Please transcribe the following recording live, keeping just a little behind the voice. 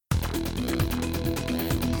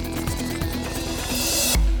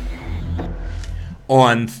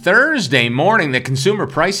On Thursday morning, the Consumer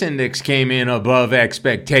Price Index came in above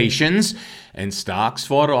expectations, and stocks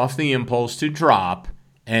fought off the impulse to drop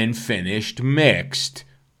and finished mixed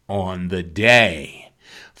on the day.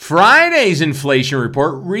 Friday's inflation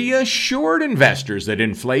report reassured investors that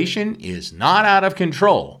inflation is not out of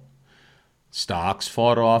control. Stocks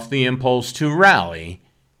fought off the impulse to rally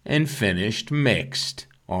and finished mixed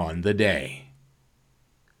on the day.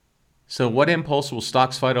 So what impulse will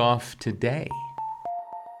stocks fight off today?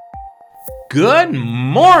 Good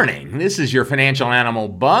morning. This is your Financial Animal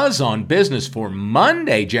Buzz on business for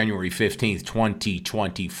Monday, January 15th,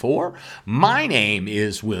 2024. My name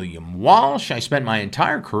is William Walsh. I spent my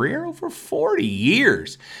entire career, over 40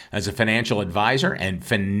 years, as a financial advisor and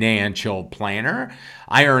financial planner.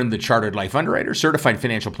 I earned the Chartered Life Underwriter, Certified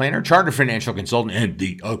Financial Planner, Chartered Financial Consultant, and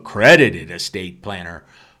the Accredited Estate Planner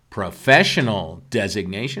professional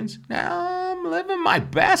designations. Now, I'm living my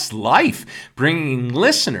best life, bringing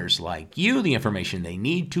listeners like you the information they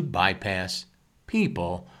need to bypass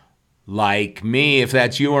people like me. If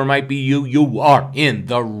that's you or might be you, you are in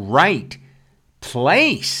the right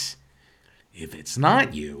place. If it's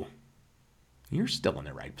not you, you're still in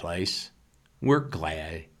the right place. We're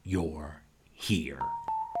glad you're here.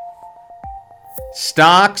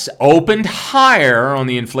 Stocks opened higher on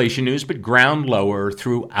the inflation news, but ground lower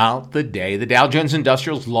throughout the day. The Dow Jones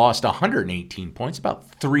Industrials lost 118 points,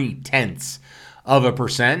 about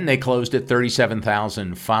 0.3%, and they closed at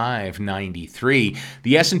 37,593.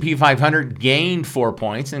 The S&P 500 gained 4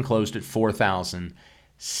 points and closed at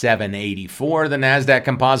 4,784. The Nasdaq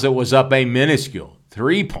Composite was up a minuscule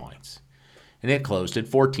 3 points, and it closed at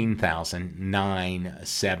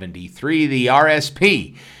 14,973. The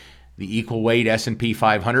RSP, the equal weight S&P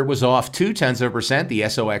 500, was off 0.2%. The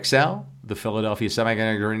SOXL, the Philadelphia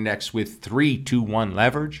Semiconductor Index with 3-to-1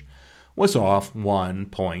 leverage, was off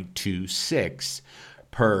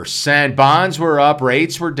 1.26%. Bonds were up,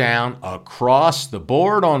 rates were down across the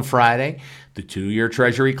board on Friday. The 2-year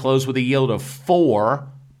Treasury closed with a yield of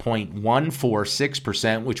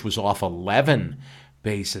 4.146%, which was off 11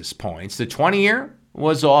 basis points. The 20-year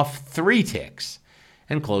was off 3 ticks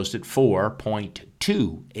and closed at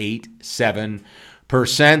 4.287%.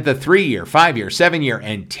 The 3-year, 5-year, 7-year,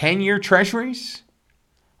 and 10-year Treasuries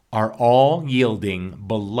are all yielding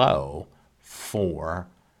below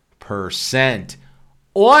 4%.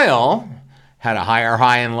 Oil had a higher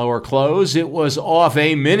high and lower close. It was off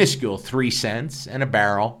a minuscule 3 cents, and a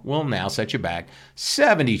barrel will now set you back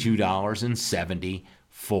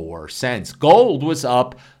 $72.74. Gold was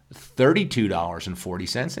up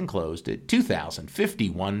 $32.40 and closed at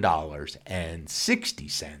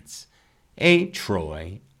 $2,051.60 a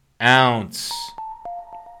troy ounce.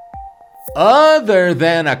 Other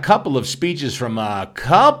than a couple of speeches from a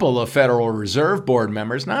couple of Federal Reserve Board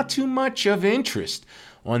members, not too much of interest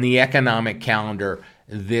on the economic calendar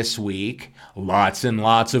this week. Lots and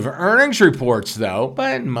lots of earnings reports, though,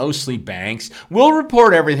 but mostly banks. We'll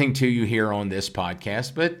report everything to you here on this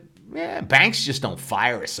podcast, but banks just don't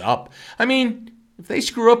fire us up. I mean, if they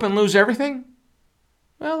screw up and lose everything,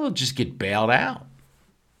 well, they'll just get bailed out.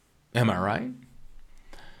 Am I right?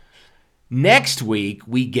 Next week,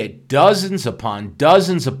 we get dozens upon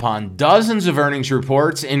dozens upon dozens of earnings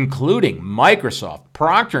reports, including Microsoft,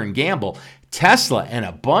 Procter & Gamble, Tesla, and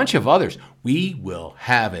a bunch of others. We will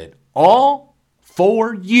have it all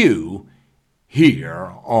for you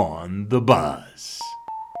here on The Buzz.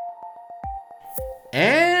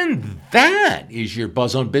 And that is your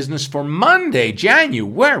Buzz on Business for Monday,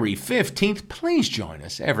 January 15th. Please join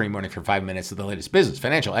us every morning for 5 minutes of the latest business,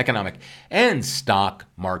 financial, economic, and stock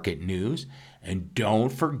market news. And don't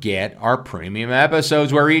forget our premium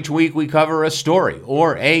episodes where each week we cover a story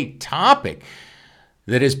or a topic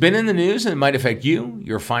that has been in the news and it might affect you,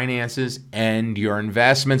 your finances, and your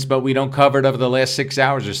investments, but we don't cover it over the last 6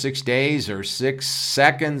 hours or 6 days or 6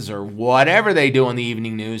 seconds or whatever they do in the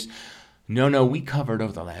evening news. No, we covered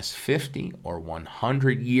over the last 50 or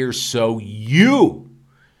 100 years so you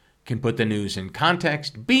can put the news in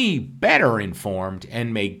context, be better informed,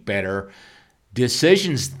 and make better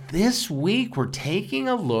decisions. This week, we're taking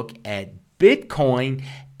a look at Bitcoin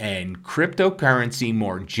and cryptocurrency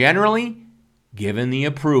more generally, given the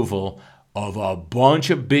approval of a bunch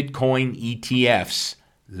of Bitcoin ETFs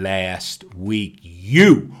last week.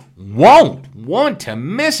 You won't want to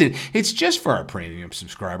miss it. It's just for our premium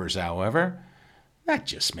subscribers, however. That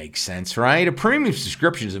just makes sense, right? A premium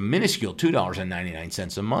subscription is a minuscule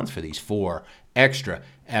 $2.99 a month for these 4 extra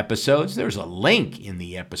episodes. There's a link in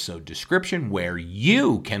the episode description where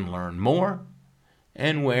you can learn more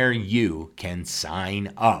and where you can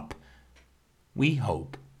sign up. We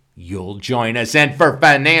hope you'll join us. And for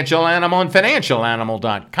Financial Animal and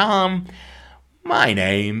FinancialAnimal.com, my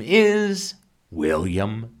name is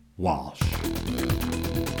William Walsh.